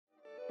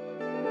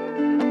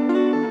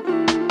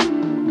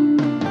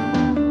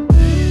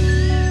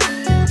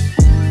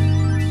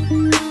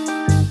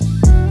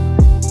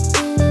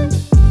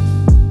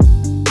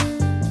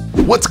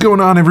What's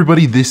going on,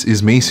 everybody? This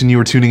is Mason. You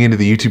are tuning into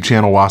the YouTube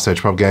channel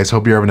Wasatch Pop, guys.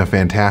 Hope you're having a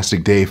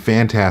fantastic day,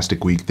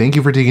 fantastic week. Thank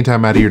you for taking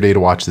time out of your day to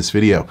watch this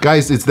video.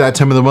 Guys, it's that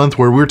time of the month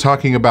where we're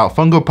talking about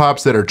Funko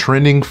Pops that are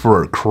trending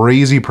for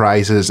crazy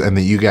prices and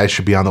that you guys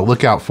should be on the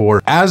lookout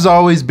for. As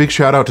always, big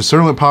shout out to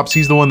Serlent Pops.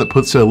 He's the one that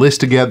puts a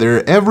list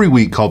together every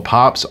week called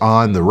Pops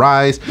on the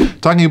Rise,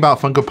 talking about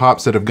Funko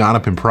Pops that have gone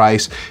up in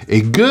price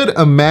a good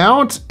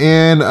amount.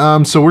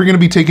 And so we're going to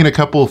be taking a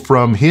couple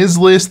from his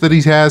list that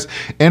he has,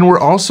 and we're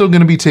also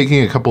going to be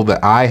taking a couple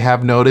that I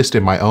have noticed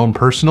in my own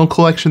personal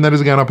collection that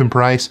has gone up in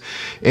price.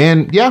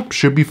 And yeah,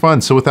 should be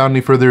fun. So without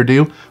any further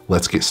ado,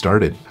 let's get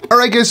started. All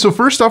right, guys, so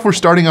first off, we're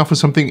starting off with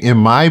something in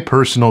my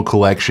personal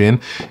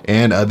collection,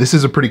 and this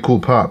is a pretty cool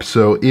pop.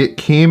 So it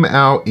came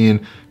out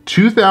in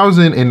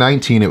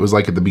 2019. It was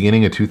like at the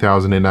beginning of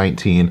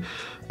 2019.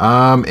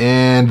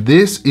 And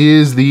this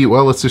is the,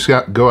 well, let's just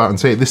go out and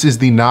say it. This is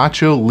the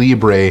Nacho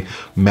Libre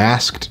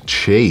Masked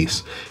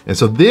Chase. And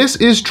so this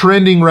is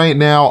trending right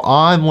now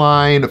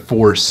online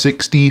for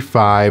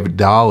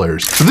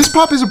 $65. So this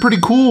pop is a pretty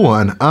cool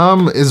one.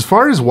 As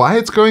far as why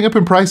it's going up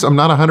in price, I'm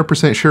not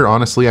 100% sure,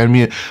 honestly. I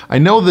mean, I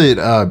know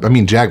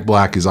that, Jack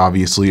Black is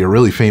obviously a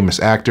really famous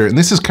actor, and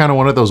this is kind of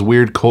one of those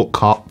weird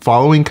cult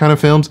following kind of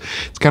films.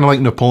 It's kind of like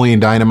Napoleon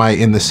Dynamite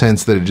in the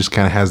sense that it just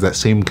kind of has that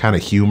same kind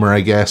of humor,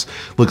 I guess.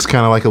 Looks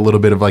kind of like a little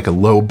bit of like a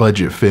low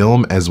budget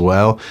film as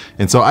well.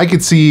 And so I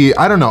could see,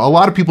 I don't know, a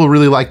lot of people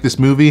really like this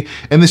movie,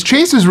 and this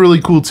chase is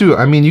really cool too.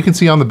 I mean, you can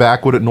see on the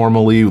back what it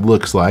normally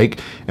looks like,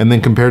 and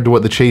then compared to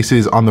what the chase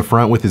is on the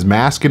front with his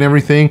mask and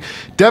everything,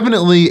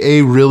 definitely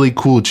a really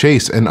cool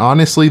chase. And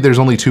honestly, there's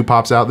only two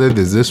pops out there.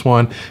 There's this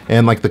one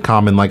and like the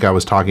common, like I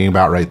was talking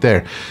about right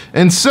there.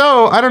 And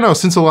so I don't know,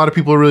 since a lot of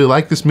people really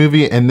like this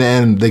movie and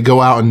then they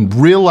go out and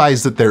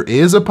realize that there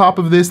is a pop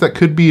of this, that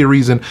could be a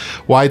reason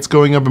why it's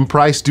going up in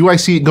price. Do I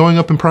see it going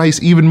up in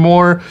price even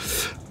more?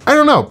 I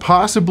don't know,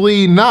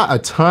 possibly not a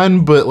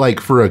ton, but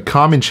like for a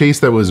common chase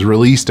that was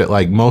released at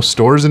like most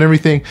stores and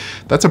everything,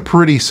 that's a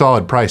pretty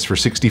solid price for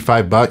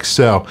 65 bucks.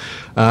 So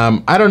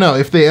I don't know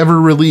if they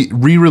ever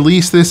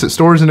re-release this at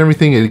stores and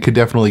everything, it could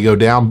definitely go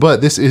down,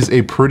 but this is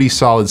a pretty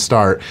solid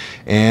start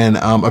and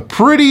a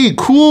pretty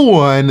cool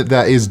one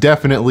that is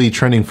definitely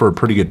trending for a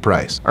pretty good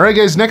price. All right,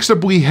 guys, next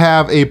up we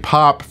have a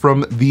pop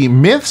from the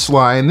Myths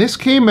line. This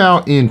came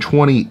out in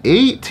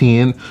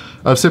 2018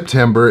 of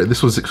September.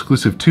 This was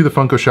exclusive to the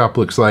Funko shop,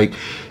 looks like,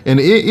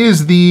 and it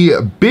is the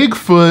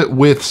Bigfoot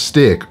with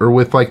stick, or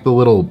with like the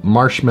little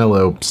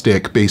marshmallow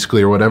stick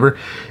basically, or whatever,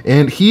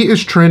 and he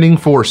is trending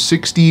for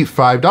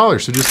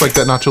 $65. So just like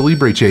that Nacho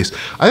Libre chase,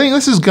 I think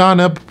this has gone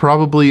up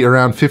probably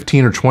around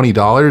 $15 or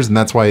 $20, and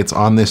that's why it's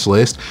on this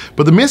list.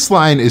 But the Myths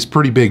line is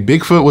pretty big.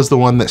 Bigfoot was the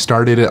one that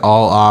started it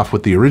all off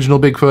with the original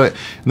Bigfoot,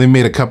 and they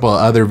made a couple of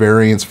other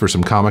variants for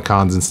some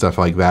Comic-Cons and stuff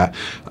like that.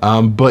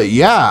 But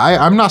yeah,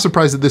 I'm not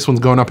surprised that this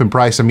one's going up in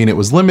price. I mean, it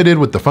was limited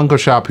with the Funko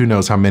shop. Who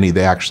knows how many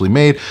they actually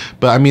made,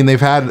 but I mean,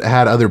 they've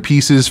had other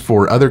pieces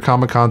for other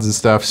Comic-Cons and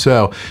stuff.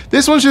 So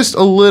this one's just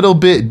a little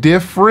bit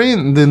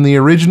different than the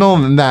original,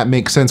 and that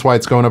makes sense why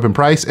it's going up in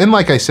price. And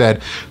like I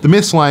said, the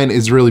Myths line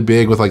is really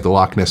big with like the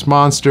Loch Ness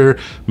Monster,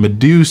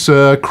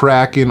 Medusa,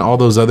 Kraken, all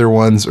those other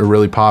ones are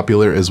really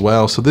popular as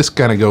well. So this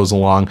kind of goes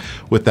along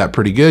with that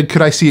pretty good.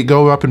 Could I see it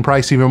go up in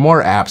price even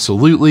more?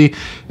 Absolutely.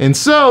 And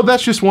so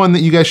that's just one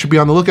that you guys should be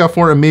on the lookout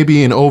for, and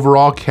maybe an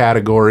overall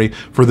category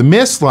for the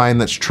Myths line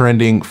that's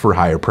trending for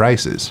higher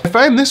prices. I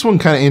find this one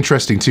kind of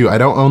interesting too. I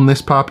don't own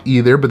this pop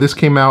either, but this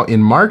came out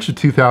in March of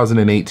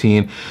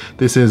 2018.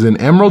 This is an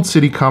Emerald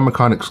City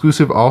Comic-Con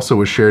exclusive, also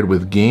was shared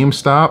with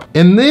GameStop.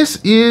 And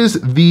this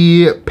is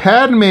the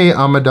Padme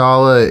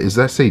Amidala, is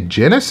that say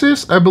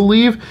Genesis, I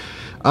believe?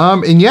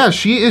 And yeah,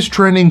 she is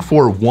trending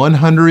for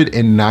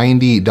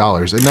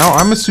 $190. And now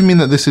I'm assuming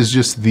that this is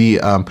just the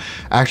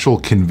actual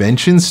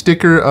convention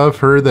sticker of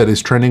her that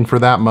is trending for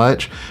that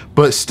much.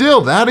 But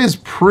still, that is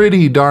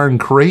pretty darn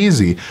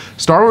crazy.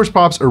 Star Wars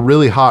pops are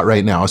really hot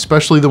right now,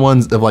 especially the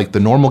ones of like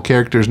the normal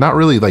characters, not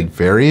really like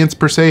variants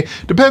per se.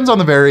 Depends on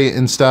the variant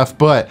and stuff,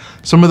 but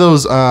some of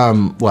those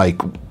like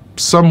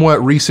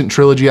somewhat recent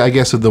trilogy, I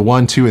guess, of the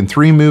 1, 2, and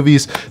 3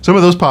 movies, some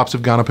of those pops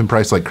have gone up in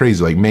price like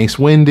crazy, like Mace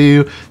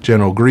Windu,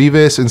 General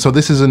Grievous, and so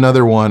this is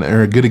another one,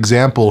 or a good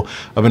example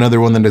of another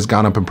one that has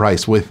gone up in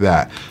price with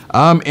that.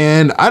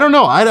 And I don't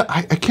know,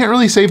 I can't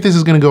really say if this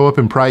is going to go up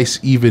in price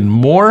even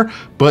more,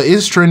 but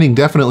is trending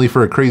definitely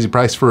for a crazy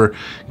price for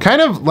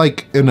kind of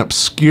like an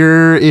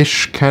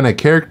obscure-ish kind of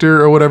character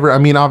or whatever. I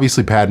mean,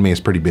 obviously Padme is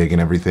pretty big and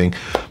everything,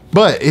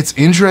 but it's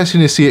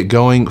interesting to see it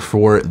going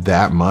for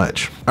that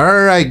much.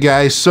 All right,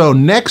 guys, so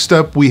next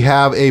up we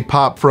have a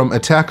pop from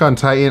Attack on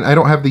Titan. I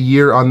don't have the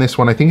year on this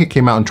one. I think it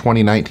came out in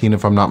 2019,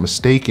 if I'm not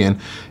mistaken,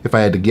 if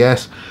I had to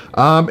guess.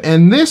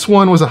 And this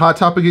one was a Hot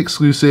Topic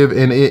exclusive,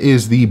 and it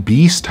is the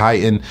Beast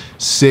Titan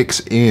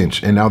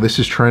 6-inch. And now this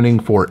is trending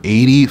for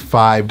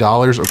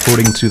 $85,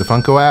 according to the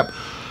Funko app.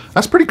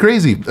 That's pretty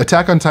crazy.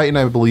 Attack on Titan,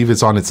 I believe,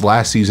 is on its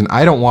last season.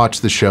 I don't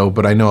watch the show,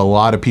 but I know a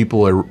lot of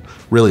people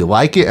really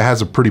like it. It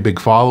has a pretty big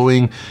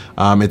following.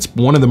 It's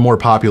one of the more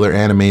popular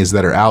animes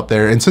that are out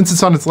there. And since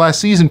it's on its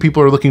last season,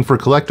 people are looking for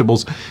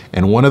collectibles.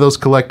 And one of those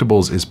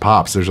collectibles is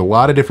Pops. There's a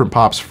lot of different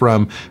Pops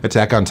from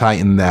Attack on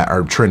Titan that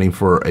are trending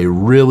for a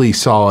really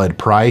solid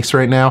price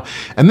right now.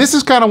 And this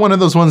is kind of one of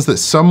those ones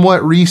that's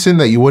somewhat recent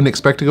that you wouldn't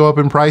expect to go up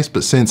in price.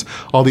 But since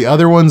all the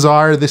other ones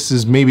are, this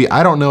is maybe,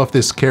 I don't know if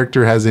this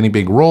character has any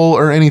big role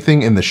or anything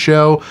in the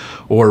show,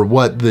 or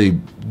what the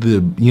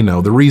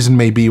reason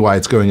may be why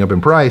it's going up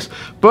in price,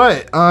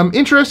 but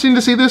interesting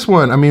to see this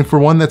one. I mean, for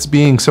one that's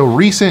being so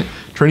recent,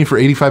 trending for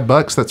 85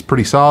 bucks, that's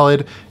pretty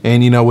solid.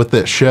 And with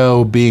the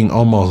show being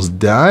almost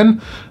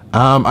done,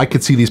 I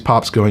could see these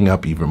Pops going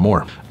up even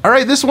more. All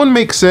right, this one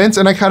makes sense,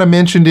 and I kind of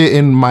mentioned it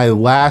in my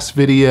last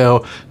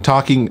video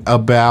talking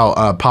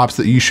about Pops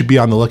that you should be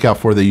on the lookout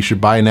for, that you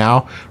should buy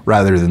now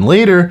rather than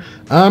later.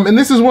 And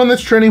this is one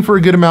that's trending for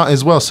a good amount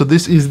as well. So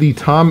this is the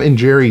Tom and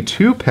Jerry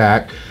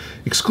 2-pack,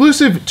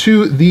 exclusive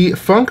to the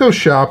Funko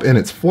shop, and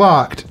it's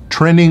flocked,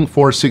 trending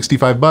for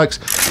 65 bucks.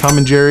 Tom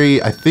and Jerry,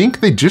 I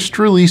think they just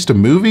released a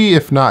movie.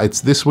 If not,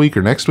 it's this week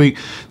or next week,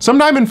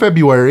 sometime in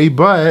February.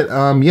 But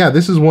yeah,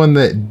 this is one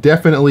that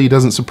definitely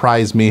doesn't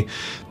surprise me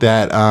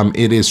that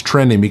it is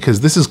trending,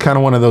 because this is kind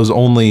of one of those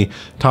only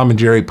Tom and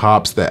Jerry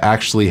Pops that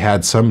actually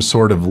had some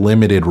sort of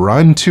limited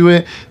run to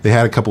it. They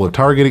had a couple of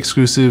Target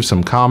exclusives,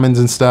 some commons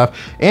and stuff.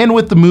 And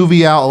with the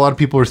movie out, a lot of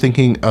people are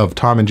thinking of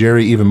Tom and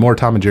Jerry even more.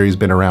 Tom and Jerry's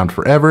been around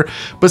forever.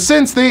 But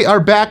since they are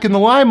back in the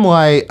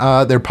limelight,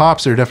 their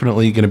Pops are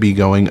definitely going to be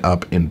going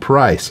up in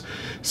price.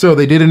 So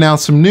they did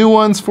announce some new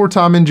ones for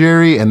Tom and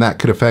Jerry, and that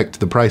could affect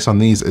the price on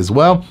these as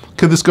well.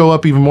 Could this go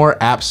up even more?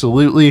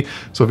 Absolutely.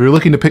 So if you're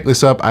looking to pick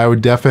this up, I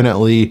would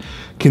definitely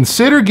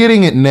consider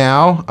getting it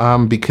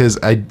now, because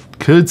I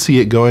could see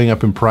it going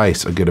up in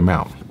price a good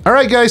amount. All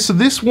right, guys, so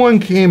this one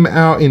came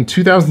out in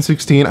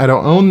 2016. I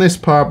don't own this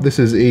Pop. This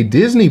is a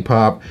Disney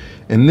Pop,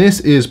 and this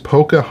is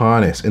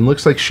Pocahontas, and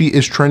looks like she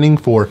is trending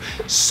for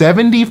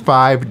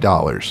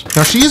 $75.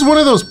 Now, she is one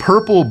of those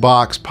purple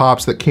box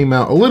Pops that came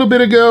out a little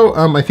bit ago.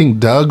 I think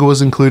Doug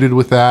was included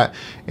with that,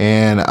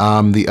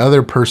 and the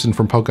other person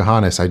from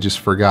Pocahontas, I just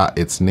forgot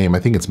its name.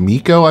 I think it's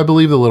Miko, I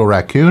believe, the little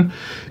raccoon.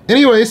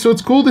 Anyway, so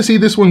it's cool to see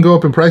this one go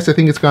up in price. I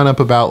think it's gone up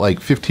about like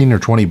 15 or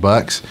 20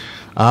 bucks.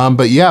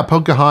 But yeah,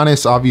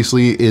 Pocahontas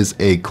obviously is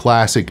a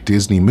classic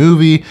Disney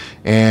movie,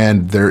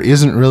 and there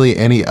isn't really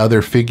any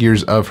other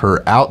figures of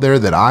her out there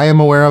that I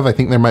am aware of. I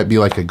think there might be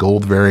like a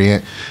gold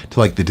variant to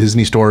like the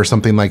Disney store or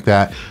something like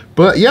that.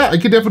 But yeah, I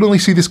could definitely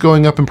see this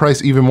going up in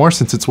price even more,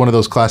 since it's one of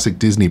those classic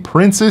Disney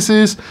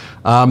princesses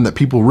that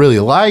people really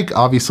like.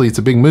 Obviously, it's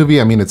a big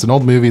movie. I mean, it's an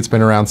old movie. It's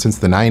been around since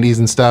the 90s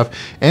and stuff.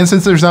 And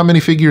since there's not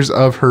many figures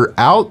of her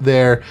out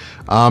there,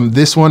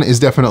 this one is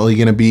definitely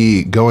going to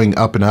be going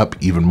up and up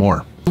even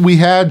more. We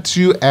had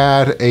to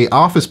add a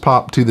Office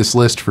Pop to this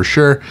list for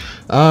sure.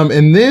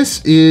 And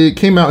it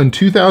came out in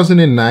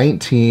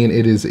 2019.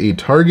 It is a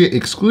Target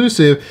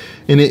exclusive,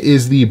 and it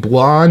is the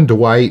Blonde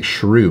Dwight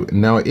Schrute.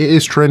 Now, it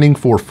is trending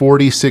for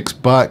 46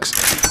 bucks.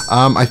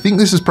 I think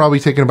this is probably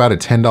taking about a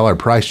 $10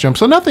 price jump,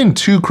 so nothing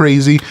too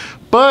crazy,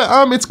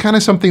 but it's kind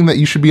of something that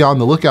you should be on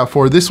the lookout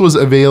for. This was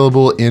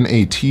available in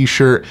a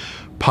t-shirt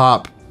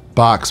Pop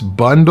box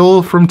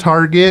bundle from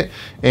Target,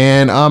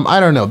 and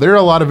I don't know, there are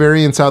a lot of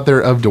variants out there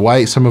of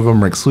Dwight. Some of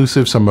them are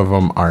exclusive, some of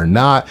them are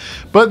not,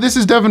 but this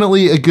is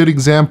definitely a good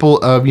example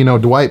of,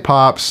 Dwight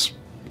Pops.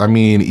 I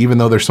mean, even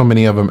though there's so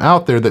many of them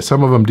out there, that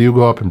some of them do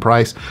go up in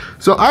price.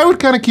 So I would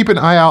kind of keep an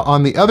eye out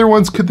on the other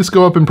ones. Could this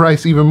go up in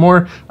price even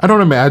more? I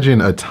don't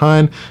imagine a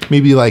ton,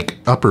 maybe like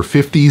upper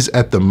 50s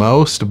at the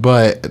most,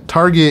 but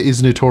Target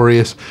is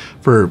notorious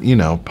for,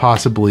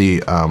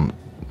 possibly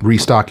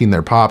restocking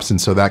their Pops,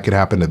 and so that could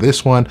happen to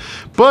this one.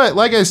 But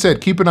like I said,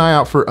 keep an eye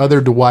out for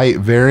other Dwight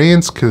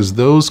variants, because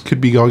those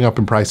could be going up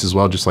in price as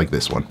well, just like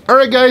this one. All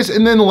right, guys,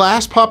 and then the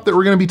last Pop that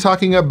we're going to be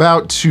talking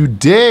about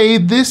today,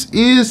 this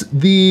is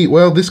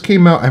this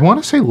came out, I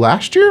want to say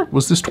last year?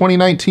 Was this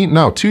 2019?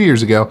 No, 2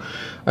 years ago,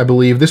 I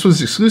believe. This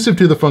was exclusive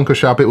to the Funko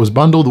shop. It was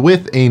bundled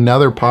with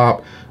another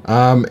Pop.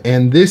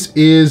 And this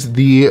is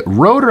the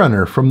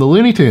Roadrunner from the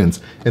Looney Tunes,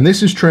 and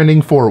this is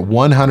trending for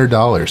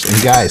 $100.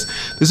 And guys,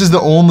 this is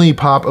the only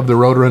Pop of the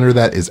Roadrunner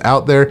that is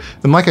out there.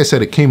 And like I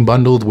said, it came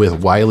bundled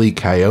with Wile E.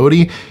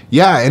 Coyote.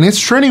 Yeah, and it's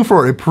trending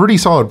for a pretty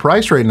solid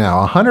price right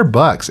now,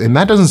 $100, and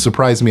that doesn't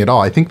surprise me at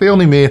all. I think they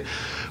only made,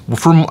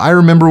 I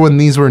remember when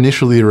these were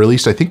initially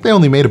released, I think they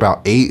only made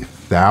about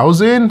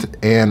 8,000,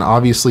 and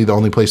obviously the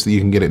only place that you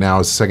can get it now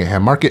is the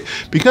secondhand market,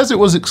 because it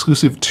was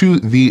exclusive to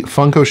the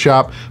Funko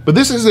shop. But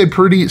this is a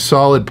pretty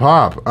solid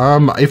Pop. I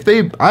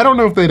don't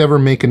know if they'd ever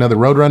make another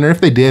Roadrunner.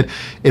 If they did,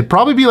 it'd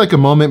probably be like a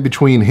moment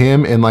between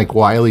him and like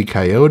Wile E.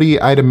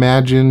 Coyote, I'd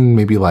imagine,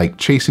 maybe like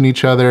chasing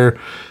each other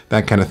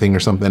that kind of thing or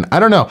something. I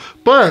don't know.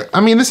 But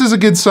I mean, this is a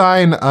good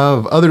sign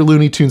of other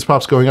Looney Tunes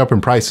Pops going up in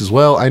price as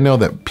well. I know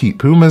that Pete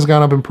Puma's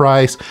gone up in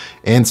price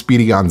and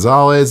Speedy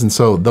Gonzalez. And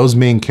so those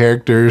main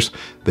characters,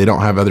 they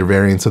don't have other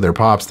variants of their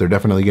Pops. They're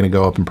definitely going to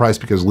go up in price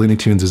because Looney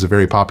Tunes is a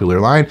very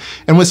popular line.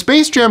 And with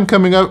Space Jam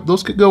coming up,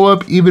 those could go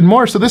up even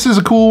more. So this is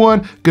a cool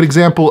one. Good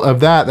example of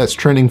that. That's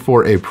trending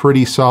for a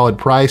pretty solid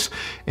price.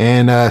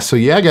 And so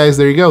yeah, guys,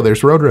 there you go.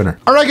 There's Roadrunner.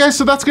 All right, guys,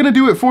 so that's going to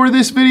do it for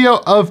this video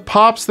of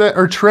Pops that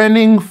are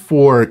trending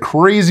for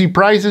crazy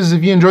prices.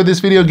 If you enjoyed this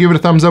video, give it a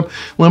thumbs up.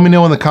 Let me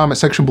know in the comment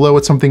section below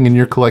what's something in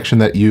your collection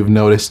that you've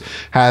noticed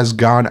has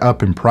gone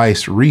up in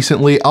price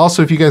recently.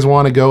 Also, if you guys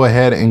want to go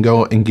ahead and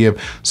give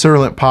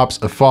Surrealent Pops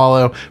a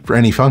follow for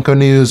any Funko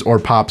news or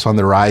Pops on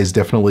the rise,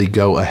 definitely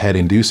go ahead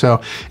and do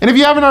so. And if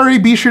you haven't already,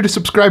 be sure to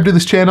subscribe to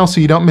this channel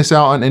so you don't miss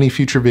out on any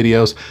future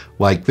videos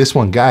like this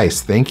one.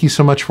 Guys, thank you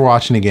so much for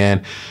watching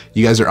again.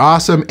 You guys are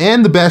awesome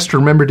and the best.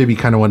 Remember to be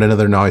kind of one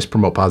another and always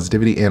promote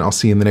positivity, and I'll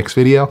see you in the next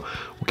video.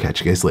 We'll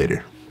catch you guys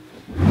later.